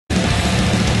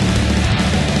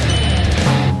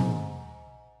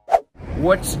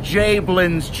What's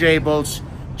Jablins, Jables?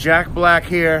 Jack Black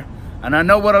here, and I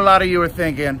know what a lot of you are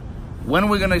thinking. When are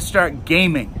we gonna start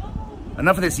gaming?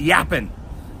 Enough of this yapping.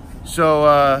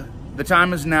 So the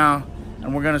time is now,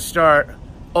 and we're gonna start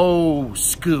old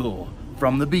school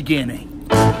from the beginning.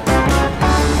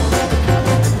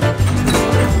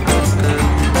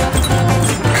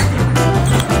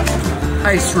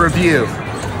 Ice review.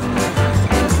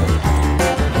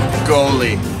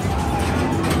 Goalie.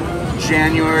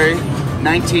 January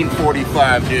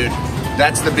 1945, dude.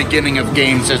 That's the beginning of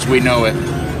games as we know it.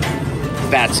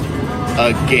 That's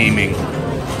a gaming.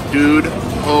 Dude,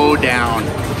 oh down.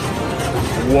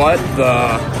 What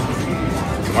the?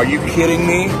 Are you kidding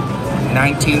me?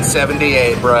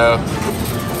 1978, bro.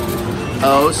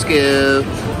 Oh, Skip.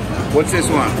 What's this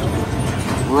one?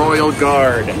 Royal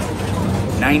Guard.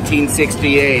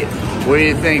 1968. What do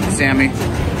you think, Sammy?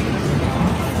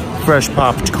 Fresh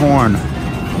popped corn.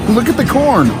 Look at the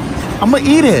corn. I'm gonna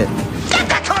eat it. Get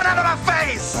that corn out of my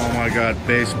face! Oh my God,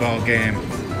 baseball game.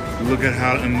 Look at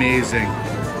how amazing.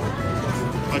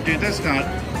 Oh, dude, that's not...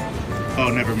 Oh,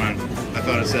 never mind. I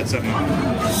thought it said something.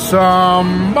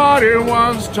 Somebody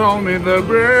once told me the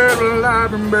bread of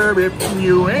life and baby from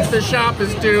you ain't the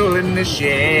sharpest tool in the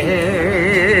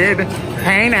shed.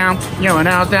 Hey now, you're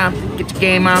all down. Get your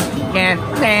game on. Yeah,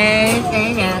 play.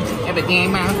 Hey now, every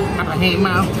game on.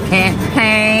 Hey,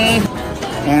 hey.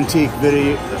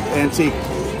 Antique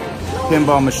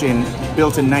pinball machine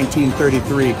built in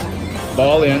 1933.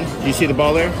 Ball in. Do you see the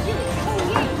ball there?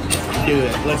 Do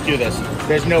it. Let's do this.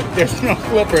 There's no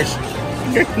flippers.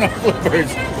 There's no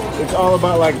flippers. It's all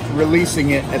about like releasing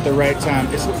it at the right time.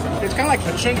 It's kind of like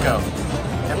pachinko.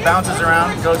 It bounces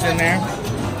around, goes in there.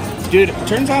 Dude, it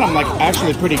turns out I'm like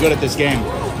actually pretty good at this game.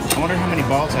 I wonder how many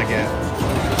balls I get.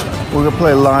 We're gonna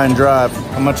play line drive.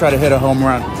 I'm gonna try to hit a home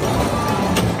run.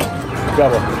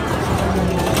 Double.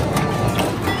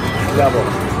 Double.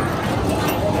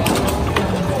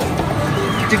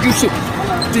 Did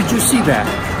you see that?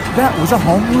 That was a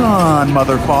home run,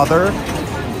 mother father.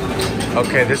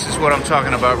 Okay, this is what I'm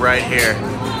talking about right here.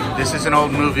 This is an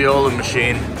old Moviola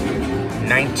machine,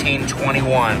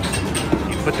 1921.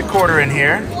 You put the quarter in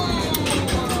here.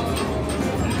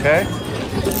 Okay.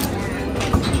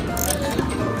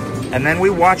 And then we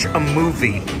watch a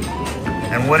movie.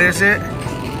 And what is it?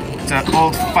 It's an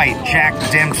old fight, Jack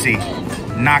Dempsey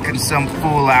knocking some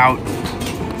fool out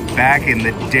back in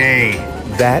the day.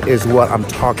 That is what I'm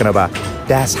talking about.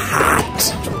 That's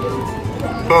hot.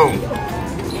 Boom.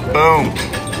 Boom.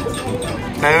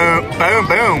 Boom, boom,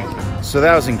 boom. So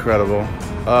that was incredible.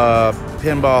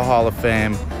 Pinball Hall of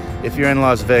Fame. If you're in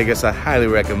Las Vegas, I highly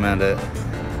recommend it.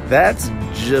 That's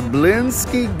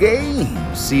Jablinski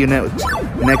Games. See you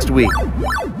next week.